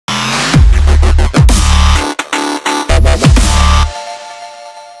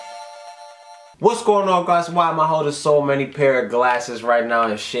What's going on, guys? Why am I holding so many pair of glasses right now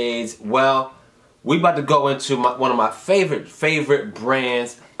in shades? Well, we about to go into one of my favorite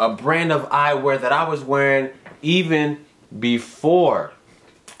brands, a brand of eyewear that I was wearing even before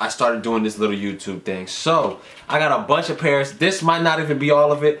I started doing this little YouTube thing. So I got a bunch of pairs. This might not even be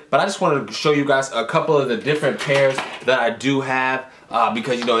all of it, but I just wanted to show you guys a couple of the different pairs that I do have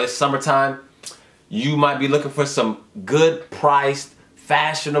because, you know, it's summertime. You might be looking for some good priced,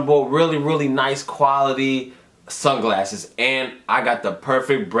 fashionable, really nice quality sunglasses, and I got the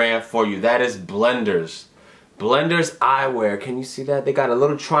perfect brand for you. That is Blenders. Blenders Eyewear. Can you see that? They got a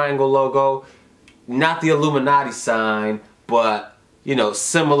little triangle logo, not the Illuminati sign, but you know,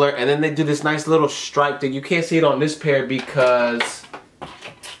 similar. And then they do this nice little stripe thing. You can't see it on this pair because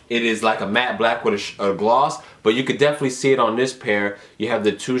it is like a matte black with a gloss, but you could definitely see it on this pair. You have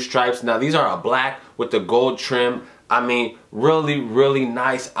the two stripes. Now these are a black with the gold trim. I mean, really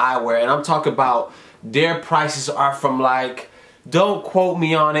nice eyewear. And I'm talking about their prices are from, like, don't quote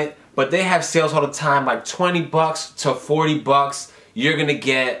me on it, but they have sales all the time, like 20 bucks to 40 bucks. You're gonna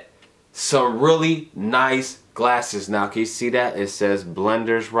get some really nice glasses. Now, can you see that? It says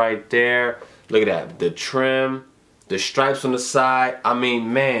Blenders right there. Look at that, the trim, the stripes on the side. I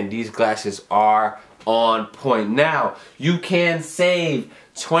mean, man, these glasses are on point. Now, you can save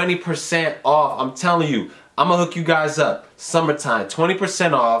 20% off. I'm telling you, I'm gonna hook you guys up. Summertime,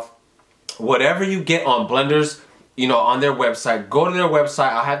 20% off. Whatever you get on Blenders, you know, on their website, go to their website.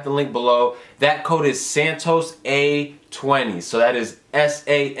 I'll have the link below. That code is Santos A20. So that is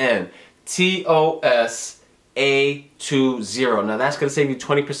SANTOS A20. Now that's gonna save you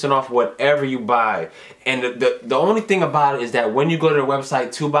 20% off whatever you buy. And the only thing about it is that when you go to their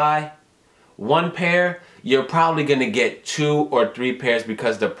website to buy one pair, you're probably gonna get 2 or 3 pairs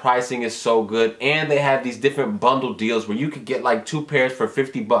because the pricing is so good, and they have these different bundle deals where you could get like 2 pairs for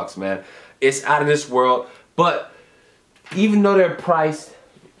 50 bucks, man. It's out of this world. But even though they're priced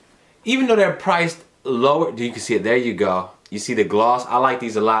lower, you can see it. There you go. You see the gloss. I like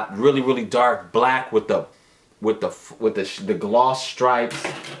these a lot. Really dark black with the gloss stripes.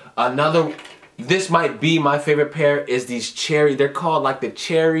 This might be my favorite pair is these cherry. They're called like the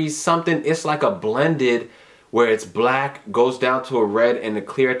cherry something. It's like a blended where it's black, goes down to a red and a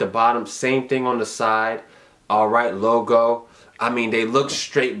clear at the bottom. Same thing on the side. Alright, logo. I mean, they look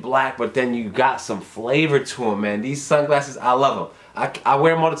straight black, but then you got some flavor to them, man. These sunglasses, I love them. I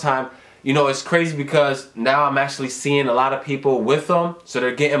wear them all the time. You know, it's crazy because now I'm actually seeing a lot of people with them, so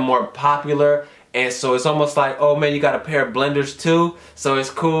they're getting more popular. And so it's almost like, oh man, you got a pair of Blenders too. So it's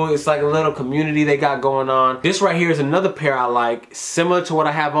cool. It's like a little community they got going on. This right here is another pair I like, similar to what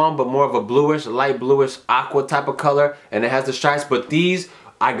I have on, but more of a bluish, light bluish, aqua type of color. And it has the stripes. But these,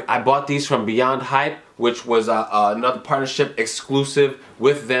 I bought these from Beyond Hype, which was another partnership exclusive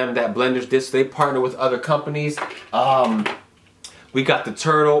with them that Blenders did. So they partner with other companies. We got the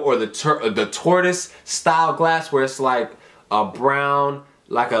turtle or the tortoise style glass where it's like a brown,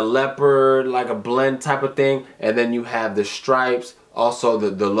 like a leopard, like a blend type of thing, and then you have the stripes, also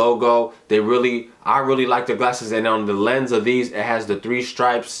the logo. I really like the glasses, and on the lens of these, it has the 3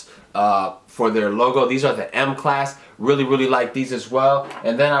 stripes for their logo. These are the M class. Really like these as well.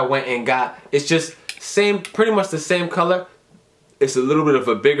 And then I went and got, it's just pretty much the same color. It's a little bit of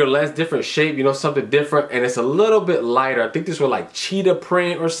a bigger lens, different shape, you know, something different, and it's a little bit lighter. I think these were like cheetah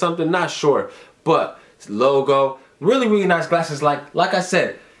print or something, not sure, but it's logo. Really nice glasses. Like I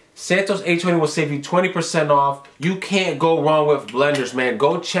said, Santos A20 will save you 20% off. You can't go wrong with Blenders, man.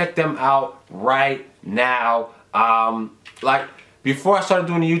 Go check them out right now. Like, before I started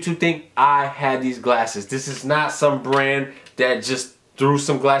doing the YouTube thing, I had these glasses. This is not some brand that just threw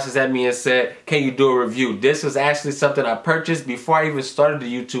some glasses at me and said, can you do a review? This was actually something I purchased before I even started the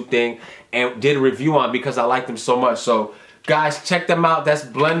YouTube thing and did a review on because I liked them so much. So guys, check them out. That's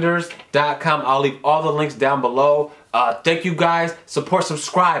blenders.com. I'll leave all the links down below. Thank you guys. Support,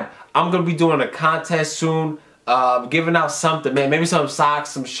 subscribe. I'm going to be doing a contest soon. Giving out something, man. Maybe some socks,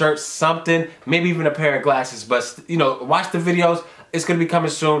 some shirts, something. Maybe even a pair of glasses. But, you know, watch the videos. It's going to be coming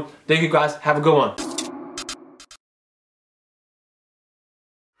soon. Thank you guys. Have a good one.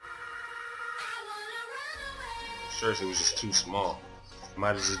 Sure, it was just too small. Might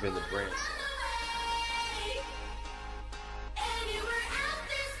have just been the brand.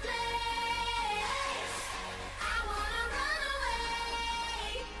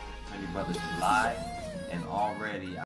 Brothers lie, and already